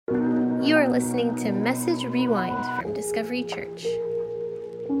You are listening to Message Rewind from Discovery Church.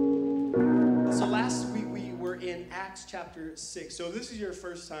 So last week we were in Acts chapter 6. So if this is your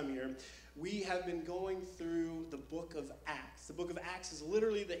first time here, we have been going through the book of Acts. The book of Acts is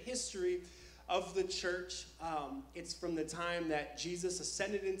literally the history of the church. It's from the time that Jesus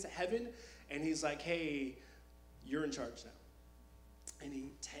ascended into heaven, and he's like, hey, you're in charge now. And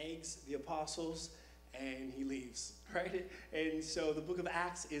he tags the apostles, and he leaves, right? And so the book of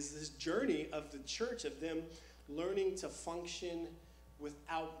Acts is this journey of the church, of them learning to function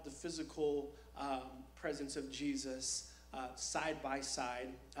without the physical presence of Jesus side by side.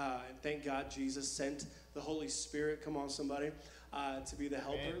 And thank God Jesus sent the Holy Spirit, come on somebody, to be the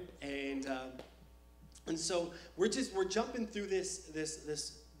helper. And so we're jumping through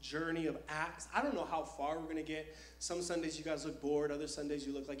this journey of Acts. I don't know how far we're gonna get. Some Sundays you guys look bored, other Sundays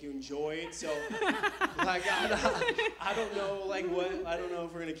you look like you enjoy it. So like I don't know I don't know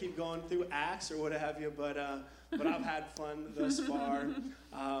if we're gonna keep going through Acts or what have you, but I've had fun thus far.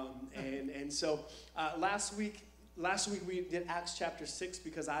 And so last week we did Acts chapter 6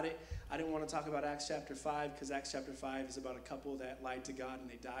 because I didn't want to talk about Acts chapter 5 because Acts chapter 5 is about a couple that lied to God and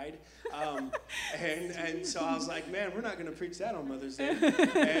they died. And so I was like, man, we're not going to preach that on Mother's Day.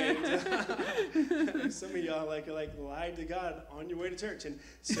 And some of y'all like lied to God on your way to church. And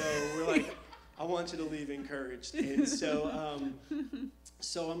so we're like, I want you to leave encouraged. And so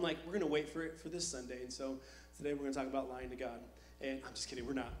I'm like, we're going to wait for it for this Sunday. And so today we're going to talk about lying to God. And I'm just kidding,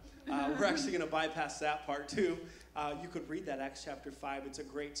 we're not. We're actually going to bypass that part too. You could read that Acts chapter 5. It's a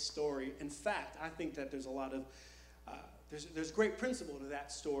great story. In fact, I think that there's a lot of, there's great principle to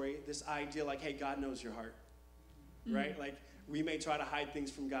that story. This idea like, hey, God knows your heart, right? Like we may try to hide things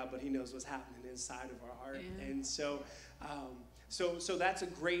from God, but he knows what's happening inside of our heart. Yeah. And so that's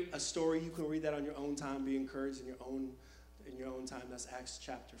a story. You can read that on your own time, be encouraged in your own time. That's Acts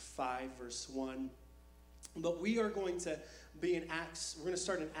chapter 5, verse 1. But we are going to be in Acts, we're going to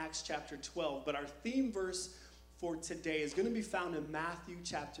start in Acts chapter 12, but our theme verse for today is going to be found in Matthew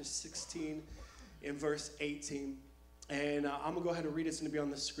chapter 16 in verse 18. And I'm going to go ahead and read it. It's going to be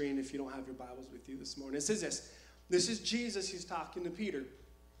on the screen if you don't have your Bibles with you this morning. It says this is Jesus, he's talking to Peter.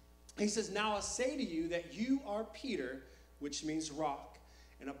 He says, now I say to you that you are Peter, which means rock.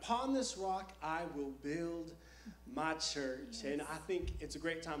 And upon this rock I will build my church. Yes. And I think it's a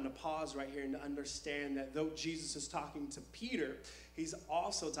great time to pause right here and to understand that though Jesus is talking to Peter, he's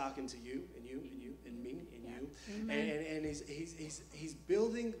also talking to you and you and you and me and you. Amen. And he's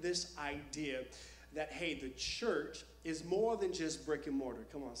building this idea that, hey, the church is more than just brick and mortar.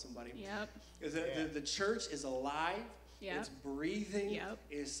 Come on, somebody. Yep. The church is alive. Yep. It's breathing. Yep.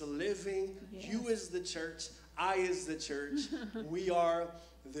 It's living. Yes. You is the church. I is the church. We are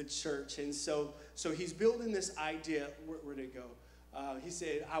the church. And so he's building this idea. Where did it go? He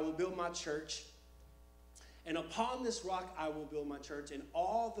said, I will build my church, and upon this rock I will build my church, and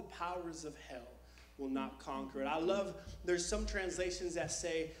all the powers of hell will not conquer it. I love, there's some translations that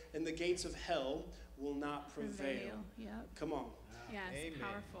say, and the gates of hell will not prevail. Yep. Come on. Yes, amen.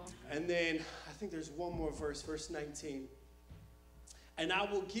 Powerful. And then I think there's one more verse, verse 19. And I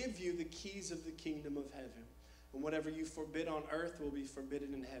will give you the keys of the kingdom of heaven. And whatever you forbid on earth will be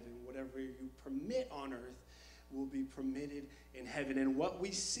forbidden in heaven. Whatever you permit on earth will be permitted in heaven. And what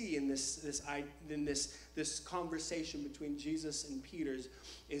we see in this conversation between Jesus and Peter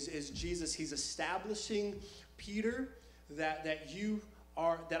is Jesus. He's establishing Peter that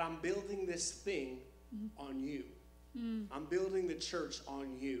I'm building this thing on you. I'm building the church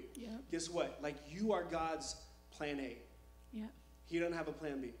on you. Yep. Guess what? Like you are God's plan A. Yep. He doesn't have a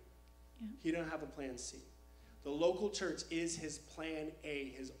plan B. Yep. He doesn't have a plan C. The local church is his plan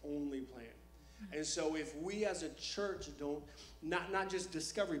A, his only plan. And so if we as a church don't, not just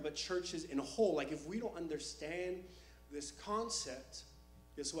Discovery, but churches in whole, like if we don't understand this concept,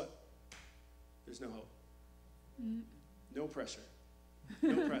 guess what? There's no hope. No pressure.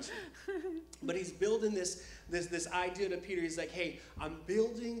 No pressure. But he's building this idea to Peter. He's like, hey, I'm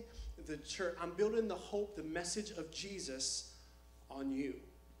building the church. I'm building the hope, the message of Jesus on you.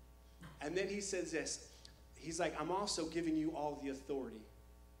 And then he says this. He's like, I'm also giving you all the authority.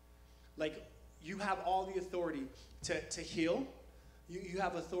 Like, you have all the authority to heal. You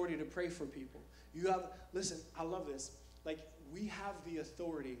have authority to pray for people. Listen, I love this. Like, we have the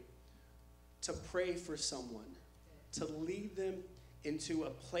authority to pray for someone, to lead them into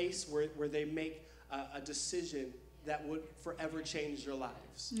a place where they make a decision that would forever change their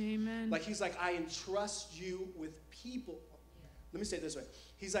lives. Amen. Like, he's like, I entrust you with people. Let me say it this way.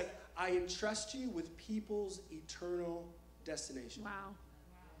 He's like, I entrust you with people's eternal destination. Wow.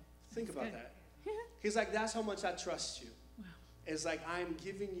 Think about that. He's like, that's how much I trust you. Wow. is like, I'm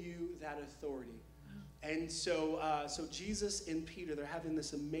giving you that authority. And so Jesus and Peter, they're having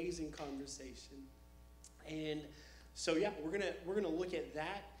this amazing conversation. And so, yeah, we're gonna look at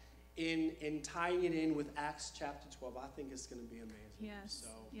that in tying it in with Acts chapter 12. I think it's going to be amazing. Yes, So,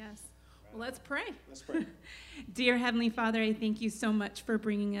 yes. Well, let's pray. let's pray. Dear Heavenly Father, I thank you so much for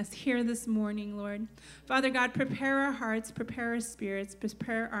bringing us here this morning, Lord. Father God, prepare our hearts, prepare our spirits,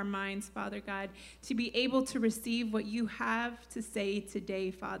 prepare our minds, Father God, to be able to receive what you have to say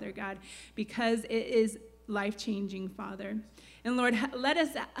today, Father God, because it is life-changing, Father. And Lord,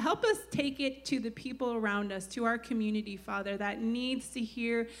 help us take it to the people around us, to our community, Father, that needs to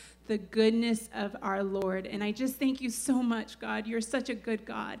hear the goodness of our Lord. And I just thank you so much, God. You're such a good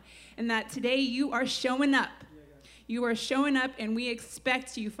God. And that today you are showing up. You are showing up, and we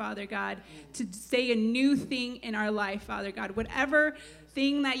expect you, Father God, to say a new thing in our life, Father God. Whatever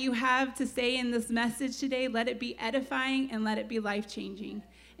thing that you have to say in this message today, let it be edifying and let it be life-changing.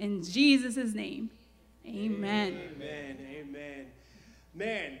 In Jesus' name, amen. Amen. Amen.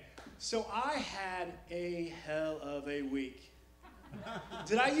 Man, so I had a hell of a week.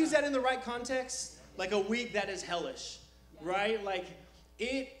 Did I use that in the right context? Like a week that is hellish, right? Like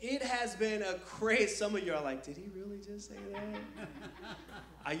it has been a crazy. Some of you are like, did he really just say that?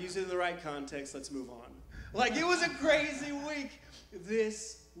 I used it in the right context. Let's move on. Like it was a crazy week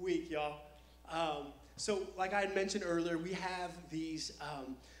this week, y'all. So like I had mentioned earlier, we have these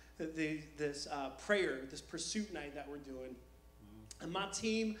this prayer, this pursuit night that we're doing. And my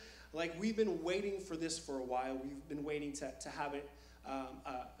team, like we've been waiting for this for a while. We've been waiting to have it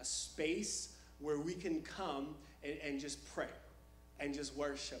a space where we can come and just pray and just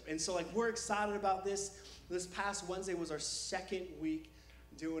worship. And so like we're excited about this. This past Wednesday was our second week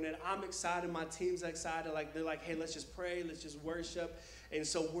doing it. I'm excited. My team's excited. Like they're like, hey, let's just pray. Let's just worship. And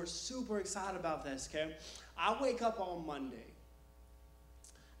so we're super excited about this, okay? I wake up on Monday.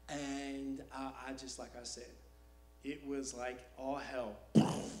 And I just, like I said, it was like all hell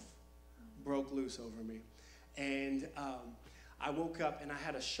broke loose over me. And I woke up and I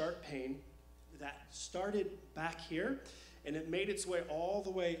had a sharp pain that started back here, and it made its way all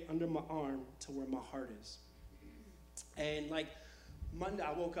the way under my arm to where my heart is. And like Monday,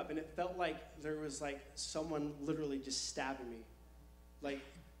 I woke up and it felt like there was like someone literally just stabbing me, like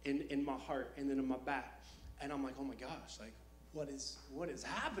in my heart and then in my back. And I'm like, oh my gosh, like, what is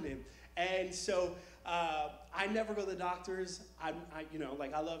happening? And so I never go to the doctors. I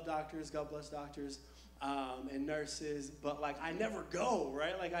love doctors. God bless doctors and nurses. But like I never go,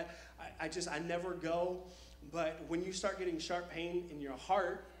 right? Like I never go. But when you start getting sharp pain in your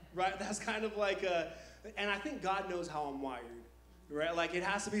heart, right? That's kind of like and I think God knows how I'm wired, right? Like it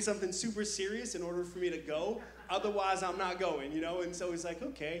has to be something super serious in order for me to go. Otherwise, I'm not going, you know. And so he's like,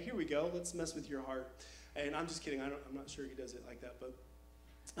 okay, here we go. Let's mess with your heart. And I'm just kidding. I'm not sure he does it like that, but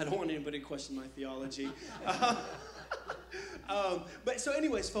I don't want anybody to question my theology. But so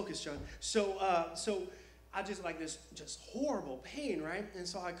anyways, focus, John. So I just like this just horrible pain, right? And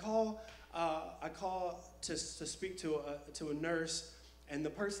so I call to speak to a nurse, and the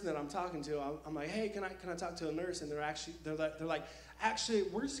person that I'm talking to, I'm like, hey, can I talk to a nurse? And they're like, actually,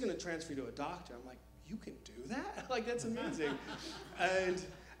 we're just gonna transfer you to a doctor. I'm like, you can do that? Like that's amazing.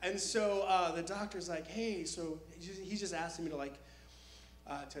 And so the doctor's like, hey, so he's just asking me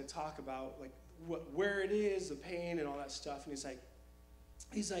to talk about like where it is, the pain and all that stuff. And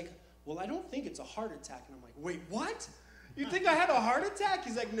he's like, well, I don't think it's a heart attack. And I'm like, wait, what? You think I had a heart attack?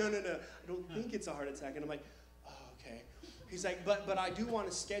 He's like, no, I don't think it's a heart attack. And I'm like, oh, okay. He's like, but I do want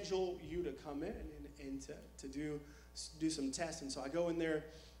to schedule you to come in and to do some tests. And so I go in there.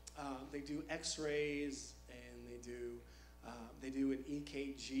 They do X-rays and they do an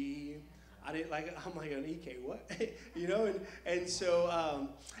EKG. I'm like, an EK what? You know, and so,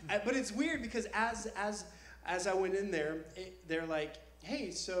 but it's weird because as I went in there, they're like,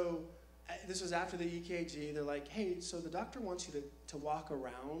 hey, so this was after the EKG. They're like, hey, so the doctor wants you to walk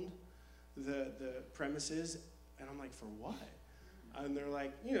around the premises, and I'm like, for what? And they're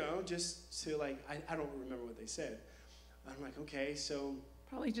like, you know, just to like, I don't remember what they said. I'm like, okay, so.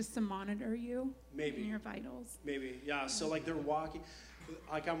 Probably just to monitor you. Maybe. And your vitals. Maybe, yeah. So like they're walking,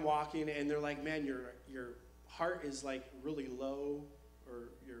 like I'm walking, and they're like, man, your heart is like really low, or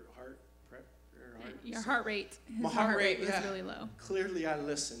your heart rate. My heart rate was yeah. really low. Clearly I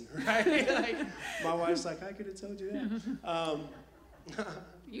listened, right? Like my wife's like, I could have told you that.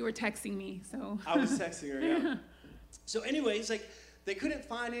 You were texting me, so. I was texting her, yeah. So anyways, like they couldn't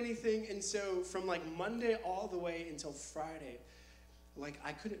find anything, and so from like Monday all the way until Friday, like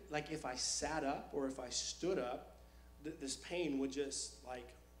I couldn't, like if I sat up or if I stood up, this pain would just like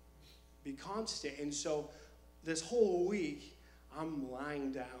be constant. And so this whole week I'm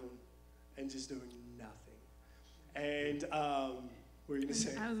lying down and just doing nothing. And what were you going to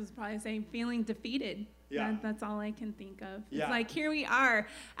say? I was probably saying feeling defeated. Yeah. That's all I can think of. Yeah. It's like here we are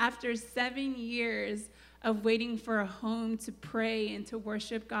after 7 years of waiting for a home to pray and to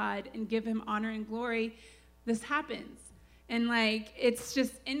worship God and give him honor and glory. This happens. And like, it's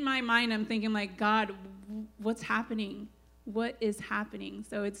just in my mind, I'm thinking like, God, what's happening? What is happening?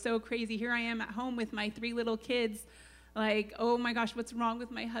 So it's so crazy. Here I am at home with my 3 little kids. Like, oh my gosh, what's wrong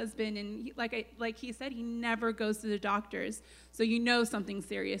with my husband? And like he said, he never goes to the doctors. So you know something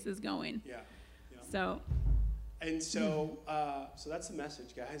serious is going. Yeah. So. And so that's the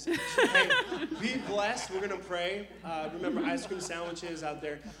message, guys. Hey, be blessed. We're going to pray. Remember, ice cream sandwiches out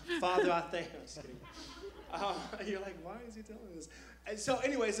there. Father, I thank you. I'm just kidding. You're like, why is he telling this? And so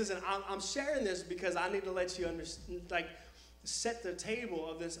anyways, listen, I'm sharing this because I need to let you understand, like, set the table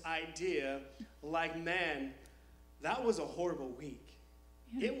of this idea, like, man, that was a horrible week.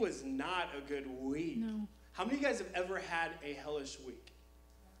 Yeah. It was not a good week. No. How many of you guys have ever had a hellish week?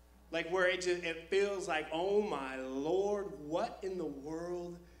 Like where it feels like, oh my Lord, what in the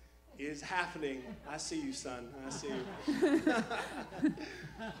world is happening? I see you, son. I see you.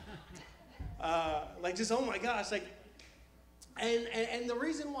 Like just, oh my gosh. Like, and the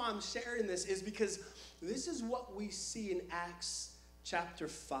reason why I'm sharing this is because this is what we see in Acts chapter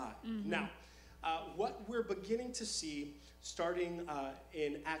 5. Mm-hmm. Now, what we're beginning to see starting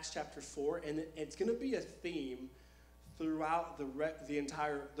in Acts chapter 4, and it's going to be a theme throughout the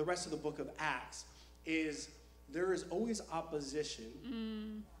rest of the book of Acts, is there is always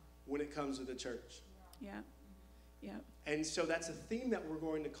opposition when it comes to the church. Yeah. And so that's a theme that we're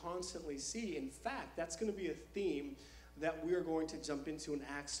going to constantly see. In fact, that's going to be a theme that we are going to jump into in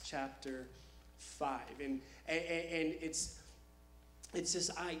Acts chapter 5. And it's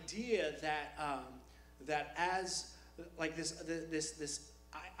this idea that as like this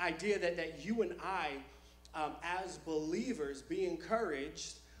idea that you and I, as believers, be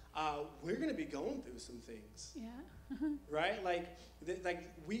encouraged. We're going to be going through some things. Yeah. Right?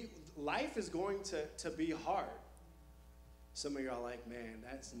 Life is going to be hard. Some of y'all are like, man,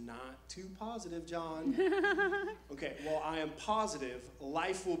 that's not too positive, John. Okay, well, I am positive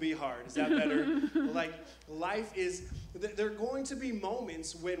life will be hard. Is that better? Like, life is, there are going to be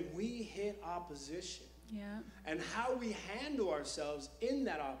moments when we hit opposition. Yeah. And how we handle ourselves in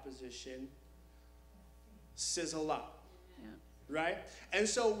that opposition says a lot. Yeah. Right? And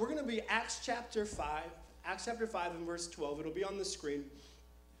so we're going to be Acts chapter 5 and verse 12. It'll be on the screen.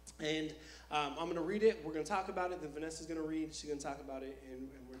 And I'm going to read it. We're going to talk about it. Then Vanessa's going to read. She's going to talk about it. And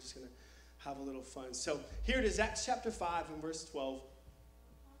we're just going to have a little fun. So here it is, Acts chapter 5 and verse 12.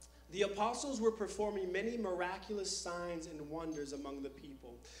 The apostles were performing many miraculous signs and wonders among the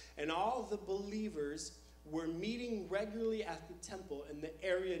people. And all the believers were meeting regularly at the temple in the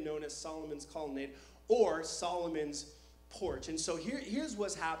area known as Solomon's Colonnade, or Solomon's Porch. And so here's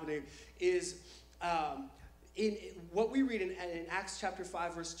what's happening is in what we read in Acts chapter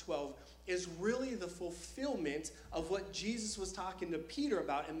 5, verse 12, is really the fulfillment of what Jesus was talking to Peter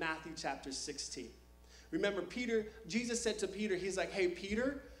about in Matthew chapter 16. Remember, Jesus said to Peter, he's like, hey,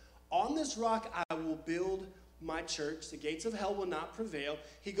 Peter, on this rock I will build my church. The gates of hell will not prevail.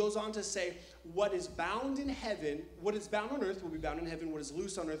 He goes on to say, what is bound in heaven, what is bound on earth will be bound in heaven. What is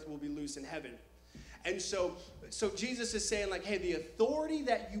loose on earth will be loose in heaven. And so Jesus is saying, like, hey, the authority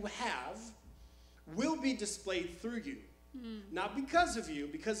that you have will be displayed through you. Not because of you,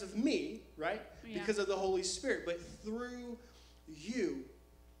 because of me, right? Yeah. Because of the Holy Spirit, but through you.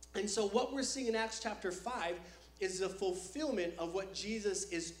 And so what we're seeing in Acts chapter 5 is the fulfillment of what Jesus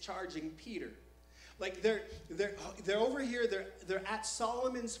is charging Peter. Like they're over here, they're at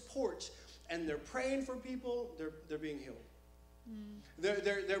Solomon's Porch, and they're praying for people, they're being healed.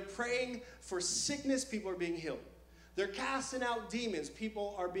 They're praying for sickness, people are being healed. They're casting out demons,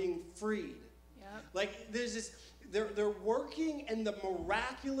 people are being freed. Yep. Like there's this, they're working in the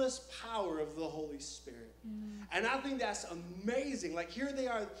miraculous power of the Holy Spirit. And I think that's amazing. Like here they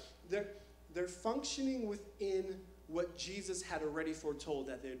are, they're functioning within what Jesus had already foretold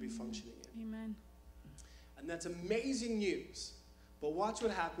that they would be functioning in. Amen. And that's amazing news. But watch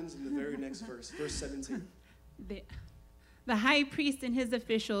what happens in the very next verse, verse 17. The high priest and his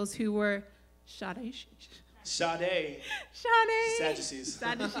officials who were Sadducees.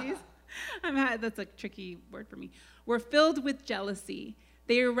 That's a tricky word for me. Were filled with jealousy.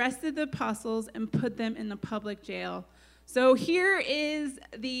 They arrested the apostles and put them in the public jail. So here is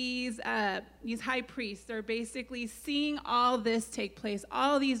these high priests. They're basically seeing all this take place,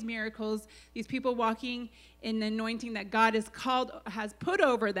 all these miracles, these people walking in the anointing that God has put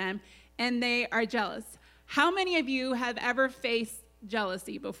over them, and they are jealous. How many of you have ever faced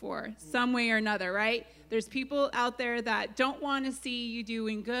jealousy before, some way or another, right? There's people out there that don't want to see you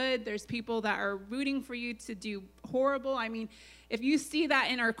doing good. There's people that are rooting for you to do horrible. I mean, if you see that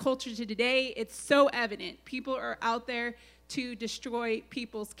in our culture today, it's so evident. People are out there to destroy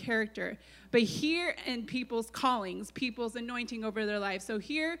people's character. But here in people's callings, people's anointing over their lives. So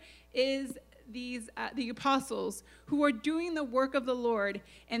here is the apostles who are doing the work of the Lord,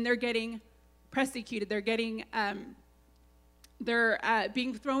 and they're getting persecuted. They're getting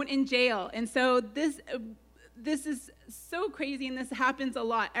being thrown in jail. And so this is so crazy, and this happens a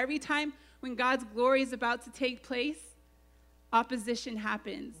lot. Every time when God's glory is about to take place, opposition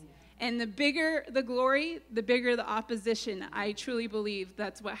happens. And the bigger the glory, the bigger the opposition. I truly believe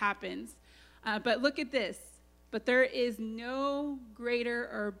that's what happens. But look at this. But there is no greater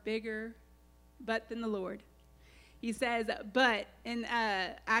or bigger but than the Lord. He says, but in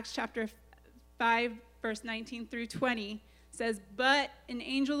Acts chapter 5, verse 19 through 20, says, but an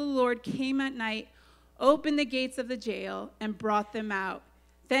angel of the Lord came at night, opened the gates of the jail, and brought them out.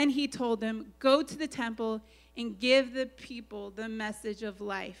 Then he told them, go to the temple and give the people the message of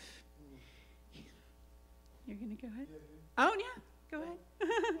life. You're going to go ahead? Oh, yeah. Go ahead.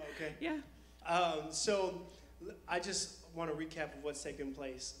 Okay. Yeah. So I just want to recap of what's taking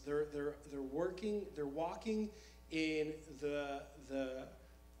place. They're walking in the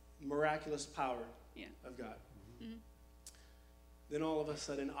miraculous power of God. Mm-hmm. Then all of a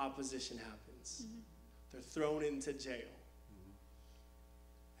sudden opposition happens. Mm-hmm. They're thrown into jail.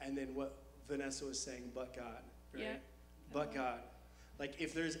 Mm-hmm. And then what Vanessa was saying, but God, right? Yeah. But God. Like,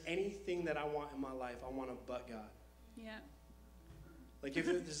 if there's anything that I want in my life, I want a but God. Yeah. Like, if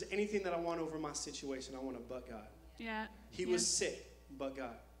there's anything that I want over my situation, I want a but God. Yeah. He was sick, but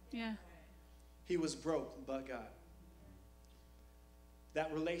God. Yeah. He was broke, but God.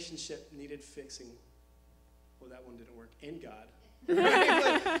 That relationship needed fixing. Well, that one didn't work. In God.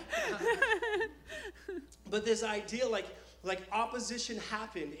 But this idea, like opposition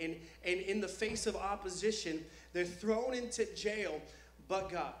happened, and in the face of opposition, they're thrown into jail,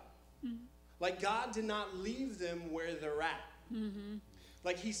 but God. Mm-hmm. Like, God did not leave them where they're at. Mm-hmm.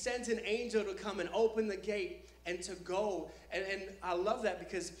 Like, he sent an angel to come and open the gate and to go. And I love that,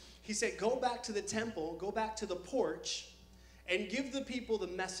 because he said, go back to the temple, go back to the porch, and give the people the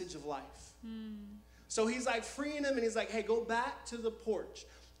message of life. Mm. So he's like freeing them, and he's like, hey, go back to the porch.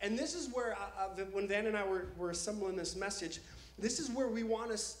 And this is where, when Van and I were assembling this message, this is where we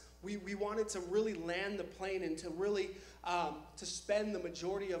wanted to really land the plane, and to really to spend the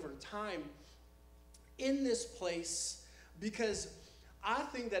majority of our time in this place, because I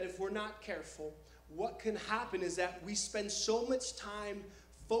think that if we're not careful, what can happen is that we spend so much time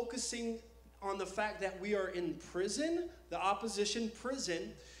focusing on the fact that we are in prison, the opposition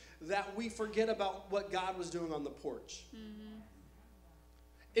prison, that we forget about what God was doing on the porch. Mm-hmm.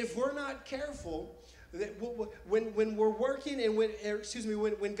 If we're not careful, that when we're working, and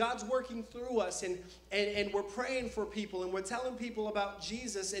when God's working through us, and we're praying for people, and we're telling people about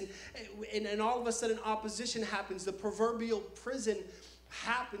Jesus, and all of a sudden opposition happens, the proverbial prison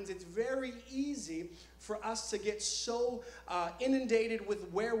happens, it's very easy for us to get so inundated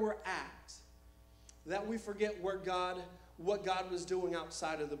with where we're at that we forget what God was doing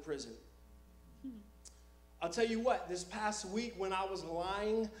outside of the prison. I'll tell you what, this past week when I was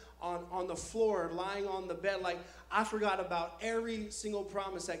lying on the floor, lying on the bed, like, I forgot about every single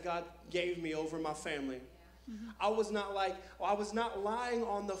promise that God gave me over my family. Mm-hmm. I was not lying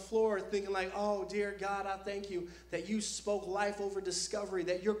on the floor thinking like, oh, dear God, I thank you that you spoke life over Discovery,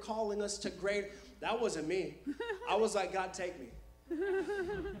 that you're calling us to great. That wasn't me. I was like, God, take me.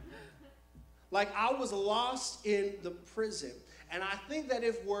 Like, I was lost in the prison. And I think that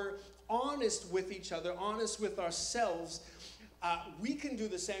if we're honest with each other, honest with ourselves, we can do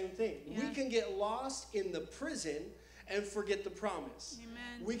the same thing. Yeah. We can get lost in the prison and forget the promise.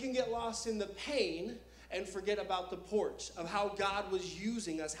 Amen. We can get lost in the pain and forget about the porch of how God was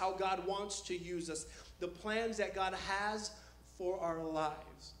using us, how God wants to use us, the plans that God has for our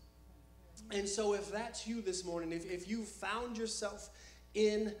lives. And so if that's you this morning, if you found yourself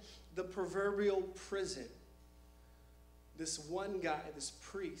in the proverbial prison, this one guy, this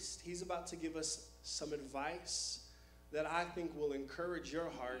priest, he's about to give us some advice that I think will encourage your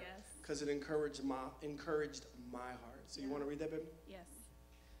heart, because it encouraged my heart. So you want to read that, baby? Yes.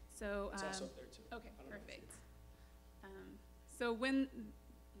 So it's also up there too. Okay, perfect. So let me read it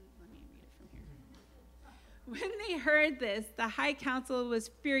from here. When they heard this, the high council was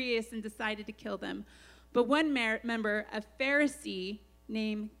furious and decided to kill them. But one member, a Pharisee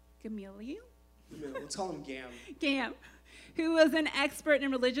named Gamaliel, let's call him Gam. Gam, who was an expert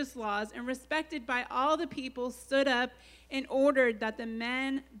in religious laws and respected by all the people, stood up and ordered that the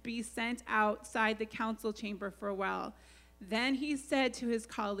men be sent outside the council chamber for a while. Then he said to his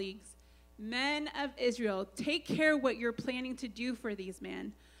colleagues, "Men of Israel, take care what you're planning to do for these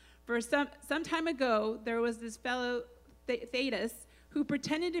men. For some time ago, there was this fellow Theudas who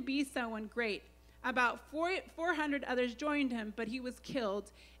pretended to be someone great. About 400 others joined him, but he was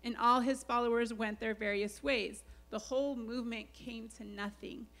killed, and all his followers went their various ways. The whole movement came to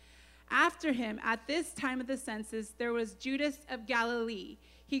nothing. After him, at this time of the census, there was Judas of Galilee.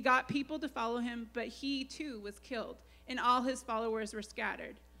 He got people to follow him, but he too was killed, and all his followers were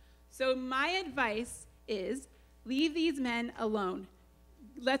scattered. So my advice is, leave these men alone.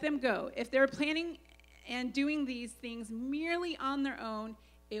 Let them go. If they're planning and doing these things merely on their own,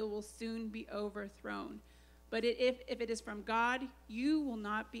 it will soon be overthrown. But if it is from God, you will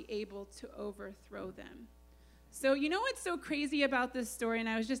not be able to overthrow them." So you know what's so crazy about this story, and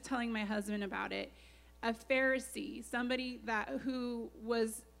I was just telling my husband about it, a Pharisee, somebody who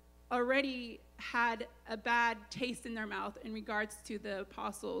was already had a bad taste in their mouth in regards to the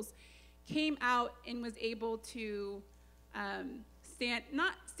apostles, came out and was able to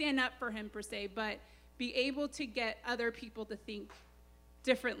not stand up for him per se, but be able to get other people to think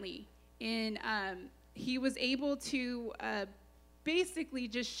differently. And he was able to basically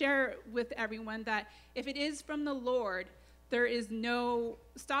just share with everyone that if it is from the Lord, there is no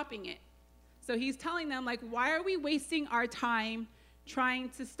stopping it. So he's telling them, like, why are we wasting our time trying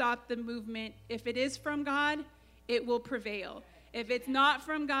to stop the movement? If it is from God, it will prevail. If it's not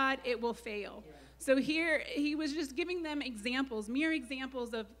from God, it will fail. So here he was just giving them examples, mere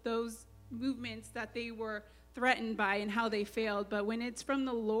examples of those movements that they were threatened by and how they failed. But when it's from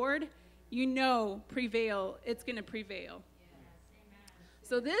the Lord, you know, it's going to prevail.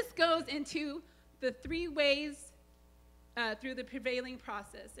 So this goes into the 3 ways through the prevailing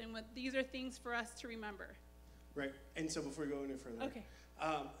process. And these are things for us to remember. Right. And so before we go any further. Okay.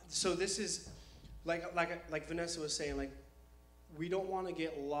 So this is, like Vanessa was saying, like, we don't want to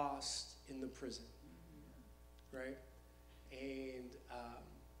get lost in the prison. Right? And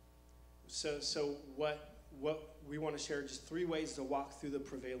so what we want to share, just 3 ways to walk through the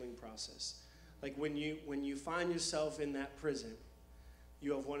prevailing process. Like when you find yourself in that prison,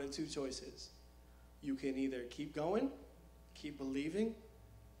 you have 1 of 2 choices. You can either keep going, keep believing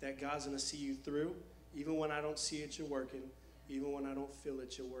that God's going to see you through, even when I don't see it, you're working. Even when I don't feel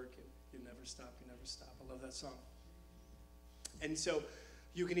it, you're working. You never stop, you never stop. I love that song. And so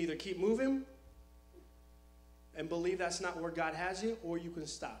you can either keep moving and believe that's not where God has you, or you can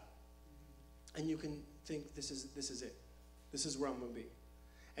stop. And you can think, this is it. This is where I'm going to be.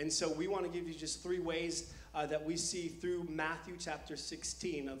 And so we want to give you just 3 ways that we see through Matthew chapter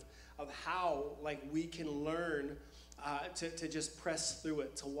 16 of how, like, we can learn to just press through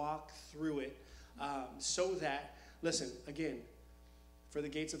it, to walk through it, so that, listen, again, for the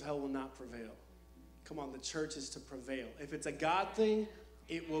gates of hell will not prevail. Come on, the church is to prevail. If it's a God thing,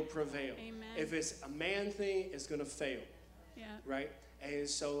 it will prevail. Amen. If it's a man thing, it's going to fail. Yeah. Right? And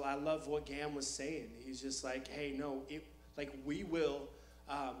so I love what Gam was saying. He's just like, hey, no, we will.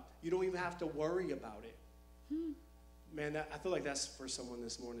 You don't even have to worry about it. Man, I feel like that's for someone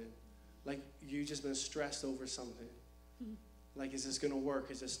this morning. Like, you just been stressed over something. Like, is this going to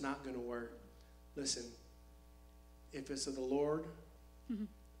work? Is this not going to work? Listen, if it's of the Lord,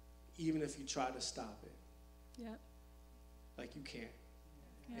 even if you try to stop it, like, you can't.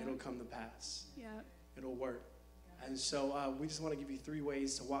 It'll come to pass. It'll work. And so we just want to give you 3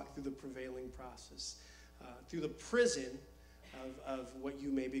 ways to walk through the prevailing process, through the prison of what you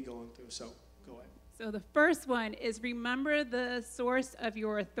may be going through. So go ahead. So the first one is, remember the source of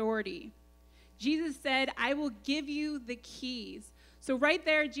your authority. Jesus said, I will give you the keys. So right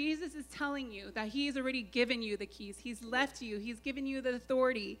there, Jesus is telling you that he's already given you the keys. He's left you. He's given you the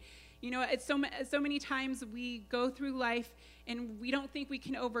authority. You know, it's so many times we go through life and we don't think we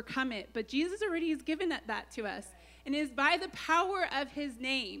can overcome it. But Jesus already has given that to us. And it is by the power of his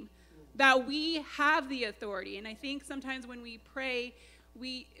name that we have the authority. And I think sometimes when we pray,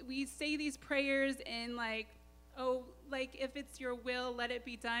 we say these prayers and like, oh, like, if it's your will, let it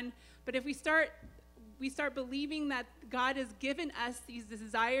be done. But if we start believing that God has given us these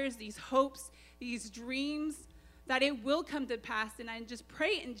desires, these hopes, these dreams, that it will come to pass. And I just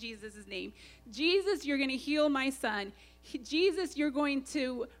pray in Jesus' name. Jesus, you're going to heal my son. Jesus, you're going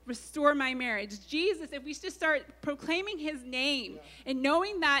to restore my marriage. Jesus, if we just start proclaiming his name and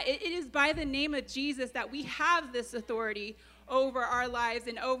knowing that it is by the name of Jesus that we have this authority over our lives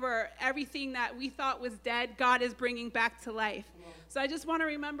and over everything that we thought was dead, God is bringing back to life. So I just want to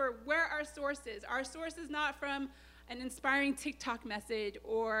remember where our source is. Our source is not from an inspiring TikTok message,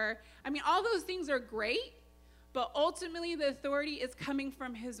 or, all those things are great, but ultimately the authority is coming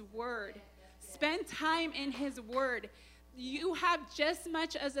from his word. Spend time in his word. You have just as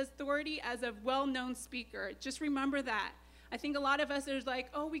much as authority as a well-known speaker. Just remember that. I think a lot of us are like,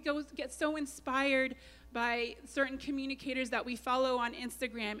 we get so inspired by certain communicators that we follow on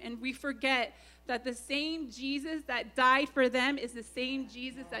Instagram, and we forget that the same Jesus that died for them is the same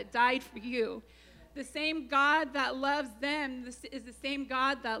Jesus that died for you. The same God that loves them is the same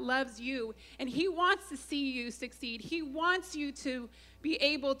God that loves you, and he wants to see you succeed. He wants you to be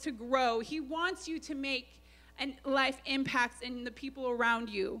able to grow. He wants you to make life impacts in the people around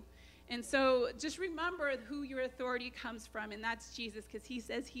you. And so just remember who your authority comes from, and that's Jesus, because he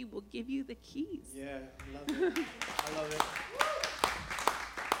says he will give you the keys. Yeah, I love it. I love it.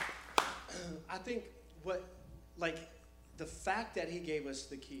 I think the fact that he gave us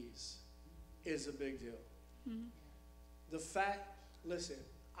the keys is a big deal. Mm-hmm. The fact, listen,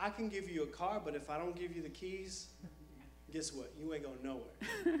 I can give you a car, but if I don't give you the keys, guess what? You ain't going nowhere.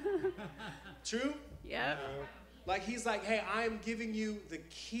 True? Yeah. Like he's like, hey, I am giving you the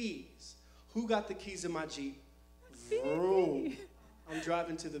keys. Who got the keys in my Jeep? Vroom. I'm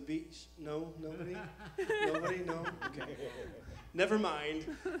driving to the beach. No, nobody? Nobody? No? Okay. Never mind.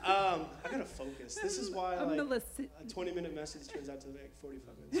 I gotta focus. This is why a 20-minute message turns out to be like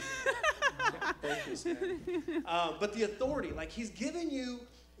 45 minutes. Focus, man. But the authority, like he's giving you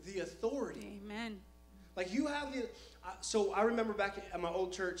the authority. Amen. Like you have the, so I remember back at my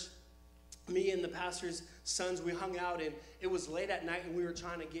old church, me and the pastor's sons, we hung out, and it was late at night, and we were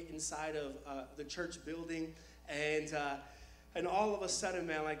trying to get inside of the church building, and all of a sudden,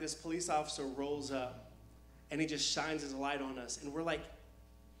 man, like this police officer rolls up, and he just shines his light on us, and we're like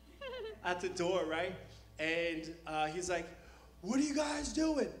at the door, right? And he's like, "What are you guys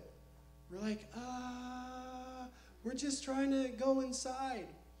doing?" We're like, "We're just trying to go inside."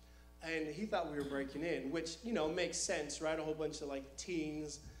 And he thought we were breaking in, which, makes sense, right? A whole bunch of like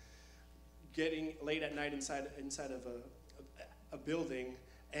teens getting late at night inside of a building.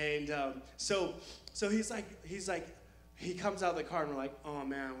 And so he's like, he comes out of the car, and we're like, oh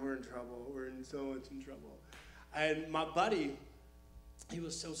man, we're in trouble. We're in so much in trouble. And my buddy, he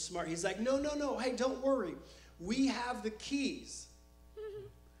was so smart. He's like, no, hey, don't worry. We have the keys.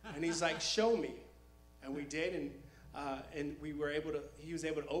 And he's like, show me. And we did, and we were able to, he was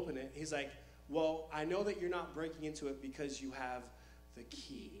able to open it. He's like, well, I know that you're not breaking into it because you have the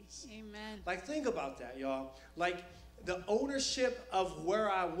keys. Amen. Like, think about that, y'all. Like, the ownership of where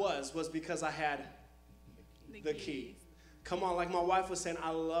I was because I had the key. Come on, like my wife was saying, I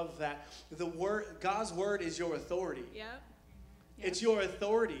love that. The word, God's word is your authority. Yep. It's your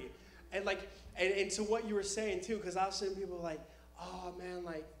authority. And like, and to what you were saying too, because I was seeing people like, oh man,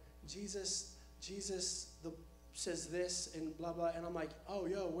 like Jesus says this and blah, blah. And I'm like, oh,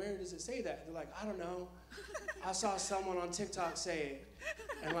 yo, where does it say that? They're like, I don't know. I saw someone on TikTok say it.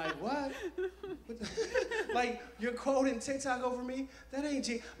 And like, what? Like, you're quoting TikTok over me? That ain't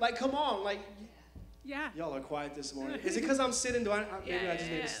like, come on. Like, yeah. Y'all are quiet this morning. Is it because I'm sitting? Maybe I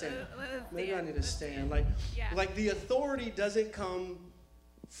just need to stand. Maybe I need to stand. Like the authority doesn't come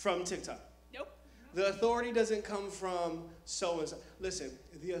from TikTok. Nope. The authority doesn't come from so-and-so. Listen,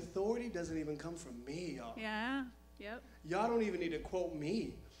 the authority doesn't even come from me, y'all. Yeah. Yep. Y'all don't even need to quote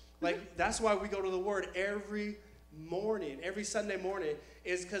me. Like, that's why we go to the Word every morning, every Sunday morning,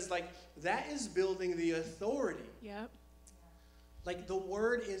 is because, like, that is building the authority. Yep. Like, the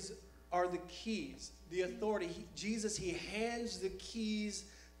Word are the keys, the authority. Jesus, he hands the keys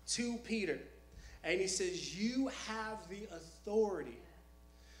to Peter, and he says, you have the authority.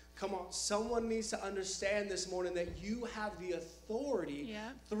 Come on, someone needs to understand this morning that you have the authority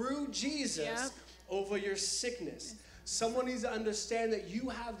through Jesus over your sickness. Someone needs to understand that you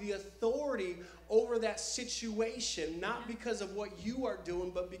have the authority over that situation, not because of what you are doing,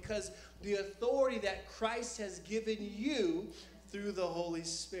 but because the authority that Christ has given you through the Holy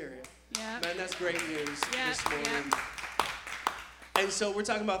Spirit. Yeah. Man, that's great news this morning. And so we're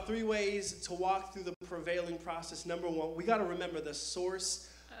talking about 3 ways to walk through the prevailing process. Number 1, we got to remember the source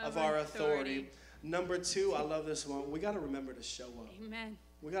of our authority. Number 2, I love this one. We got to remember to show up. Amen.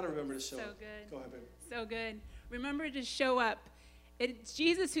 We got to remember to show up. So good. Go ahead, baby. So good. Remember to show up. It's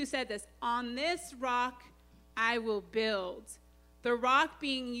Jesus who said this. On this rock I will build. The rock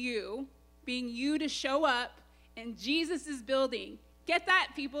being you to show up, and Jesus is building. Get that,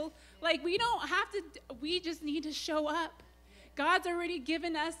 people? Like, we don't have to, we just need to show up. God's already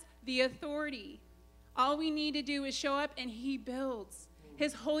given us the authority. All we need to do is show up, and he builds.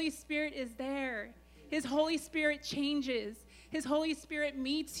 His Holy Spirit is there. His Holy Spirit changes. His Holy Spirit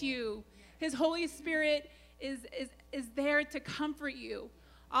meets you. His Holy Spirit is there to comfort you.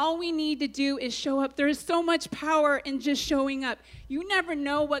 All we need to do is show up. There is so much power in just showing up. You never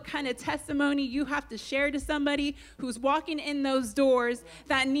know what kind of testimony you have to share to somebody who's walking in those doors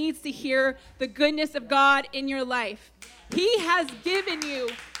that needs to hear the goodness of God in your life. He has given you.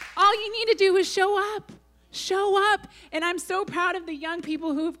 All you need to do is show up. Show up. And I'm so proud of the young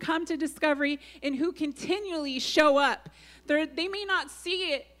people who've come to Discovery and who continually show up. They may not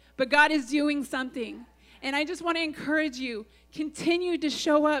see it, but God is doing something. And I just want to encourage you, continue to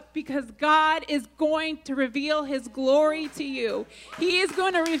show up because God is going to reveal his glory to you. He is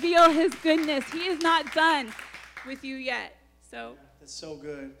going to reveal his goodness. He is not done with you yet. So that's so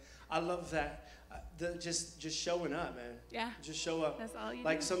good. I love that. Just showing up, man. Yeah. Just show up. That's all you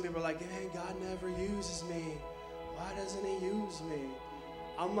Like do. some people are like, hey, God never uses me. Why doesn't he use me?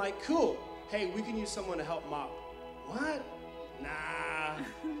 I'm like, cool. Hey, we can use someone to help mop. What? Nah.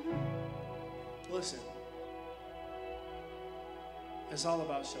 Listen. It's all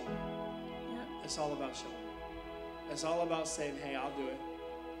about showing up. Yep. It's all about showing up. It's all about saying, hey, I'll do it.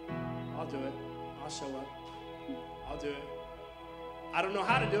 I'll do it. I'll show up. I'll do it. I don't know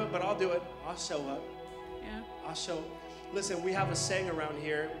how to do it, but I'll do it. I'll show up. Yeah. I'll show. Listen, we have a saying around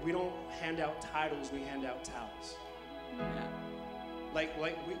here. We don't hand out titles. We hand out towels. Yeah. Like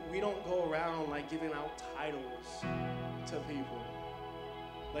we don't go around like giving out titles to people.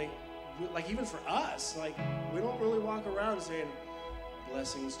 Like even for us, like we don't really walk around saying,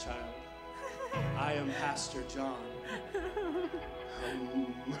 blessings, child. I am Pastor John.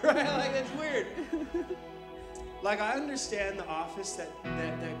 Right? Like it's weird. Like I understand the office that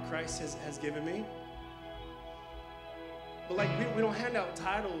Christ has given me. But like we don't hand out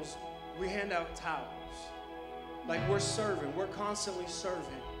titles, we hand out towels. Like we're serving, we're constantly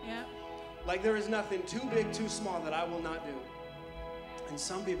serving. Yeah. Like there is nothing too big, too small that I will not do. And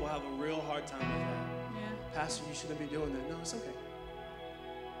some people have a real hard time with that. Yeah. Pastor, you shouldn't be doing that. No, it's okay.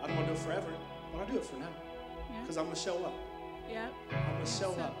 I don't want to do it forever, but I'll do it for now. Yeah. Because I'm going to show up. Yeah. I'm going to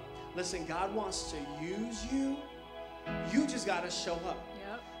show up. Listen, God wants to use you. You just got to show up.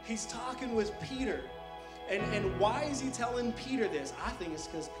 Yep. He's talking with Peter. And why is he telling Peter this? I think it's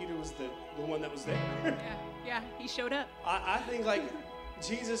because Peter was the one that was there. Yeah. He showed up. I think like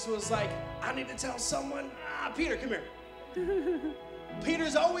Jesus was like, I need to tell someone, Peter, come here.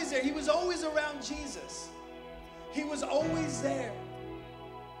 Peter's always there. He was always around Jesus. He was always there.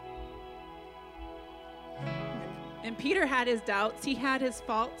 And Peter had his doubts. He had his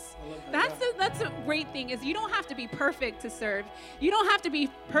faults. That's a great thing is you don't have to be perfect to serve. You don't have to be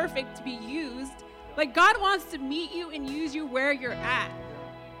perfect to be used. Like God wants to meet you and use you where you're at.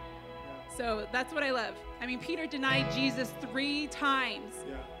 So that's what I love. I mean, Peter denied Jesus 3 times.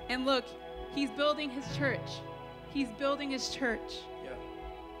 Yeah. And look, he's building his church. He's building his church. Yeah.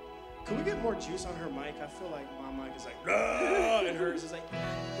 Could we get more juice on her mic? I feel like my mic is like, "Rah!" and hers is like,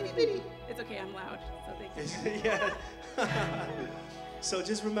 itty bitty. It's okay, I'm loud. So they can. Yeah. So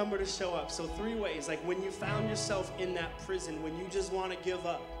just remember to show up. So 3 ways. Like when you found yourself in that prison, when you just want to give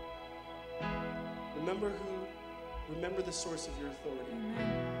up, remember the source of your authority.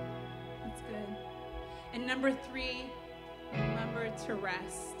 Amen. That's good. And number 3, remember to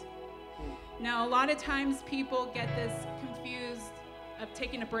rest. Now, a lot of times people get this confused of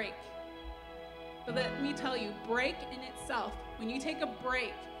taking a break. But let me tell you, break in itself, when you take a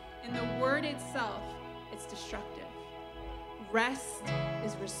break in the word itself, it's destructive. Rest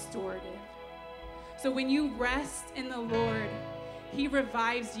is restorative. So when you rest in the Lord, he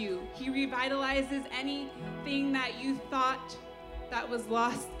revives you. He revitalizes anything that you thought that was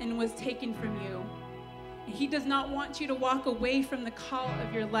lost and was taken from you. And he does not want you to walk away from the call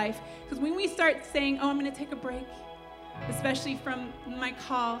of your life. Because when we start saying, oh, I'm going to take a break, especially from my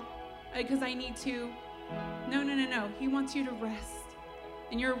call, because I need to. No. He wants you to rest.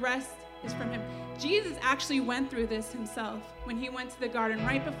 And your rest is from him. Jesus actually went through this himself when he went to the garden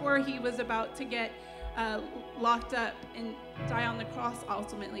right before he was about to get locked up and die on the cross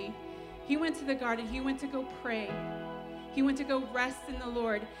ultimately. He went to the garden. He went to go pray. He went to go rest in the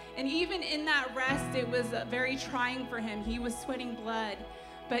Lord. And even in that rest, it was very trying for him. He was sweating blood.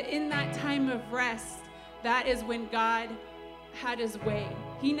 But in that time of rest, that is when God had his way.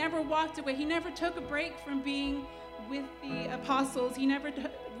 He never walked away. He never took a break from being with the apostles. He never,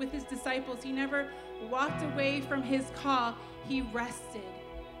 with his disciples. He never walked away from his call. He rested.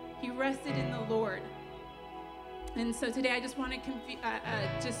 He rested in the Lord. And so today I just want to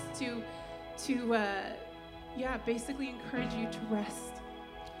basically encourage you to rest.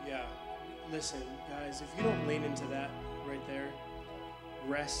 Yeah. Listen, guys, if you don't lean into that right there,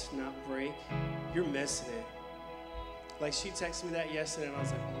 rest, not break, you're missing it. Like she texted me that yesterday and I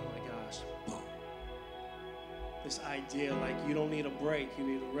was like, oh my gosh. this idea like you don't need a break, you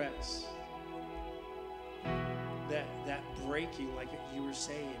need a rest. That breaking, like you were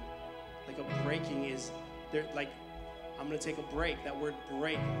saying, like a breaking is there. Like I'm gonna take a break. That word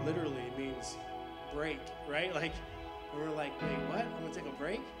break literally means break, right? Like we're like, wait, what? I'm gonna take a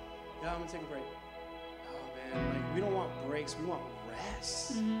break? Yeah, I'm gonna take a break. Oh man, like we don't want breaks. We want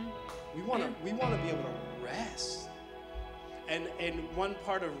rest. Mm-hmm. We want to be able to rest. And one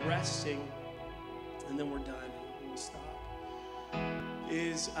part of resting, and then we're done and we'll stop,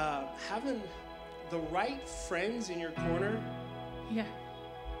 is having the right friends in your corner. Yeah.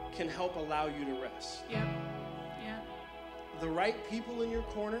 Can help allow you to rest. Yep. Yeah. The right people in your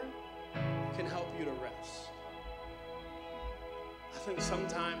corner can help you to rest. I think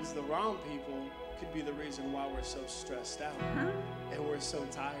sometimes the wrong people could be the reason why we're so stressed out and we're so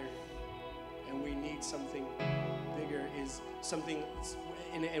tired and we need something bigger, is something,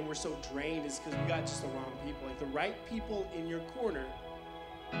 and we're so drained, is because we got just the wrong people. Like the right people in your corner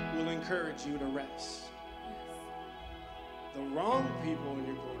will encourage you to rest. The wrong people in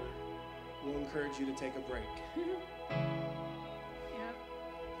your corner will encourage you to take a break. Yep.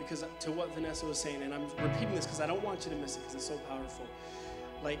 Because to what Vanessa was saying, and I'm repeating this because I don't want you to miss it because it's so powerful.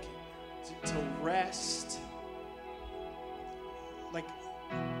 Like to rest, like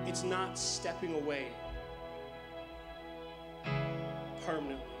it's not stepping away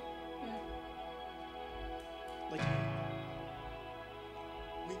permanently. Yeah. Like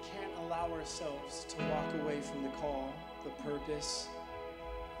we can't allow ourselves to walk away from the call, the purpose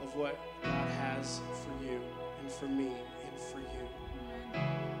of what God has for you and for me and for you.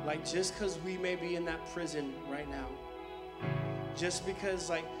 Like just because we may be in that prison right now, just because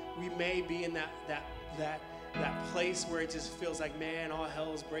like we may be in that place where it just feels like, man, all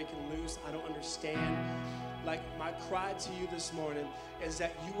hell is breaking loose. I don't understand. Like my cry to you this morning is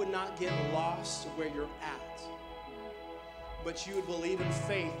that you would not get lost where you're at, but you would believe in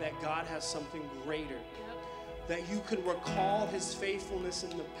faith that God has something greater. That you can recall his faithfulness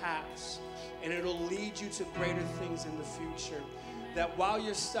in the past, and it'll lead you to greater things in the future. Amen. That while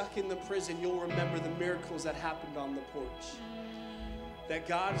you're stuck in the prison, you'll remember the miracles that happened on the porch. That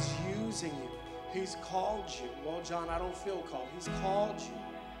God's using you. He's called you. Well, John, I don't feel called. He's called you.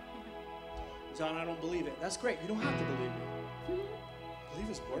 John, I don't believe it. That's great. You don't have to believe it. Believe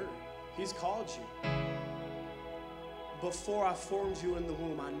his word. He's called you. Before I formed you in the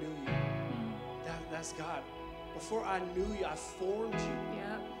womb, I knew you. That's God. Before I knew you, I formed you.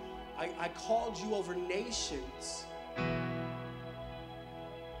 Yeah. I called you over nations.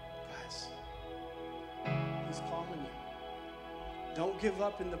 Guys, he's calling you. Don't give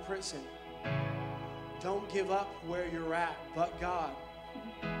up in the prison. Don't give up where you're at, but God.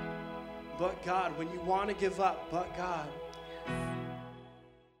 But God. When you want to give up, but God.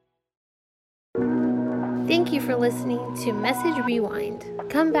 Thank you for listening to Message Rewind.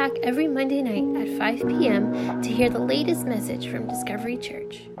 Come back every Monday night at 5 p.m. to hear the latest message from Discovery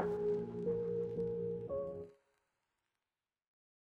Church.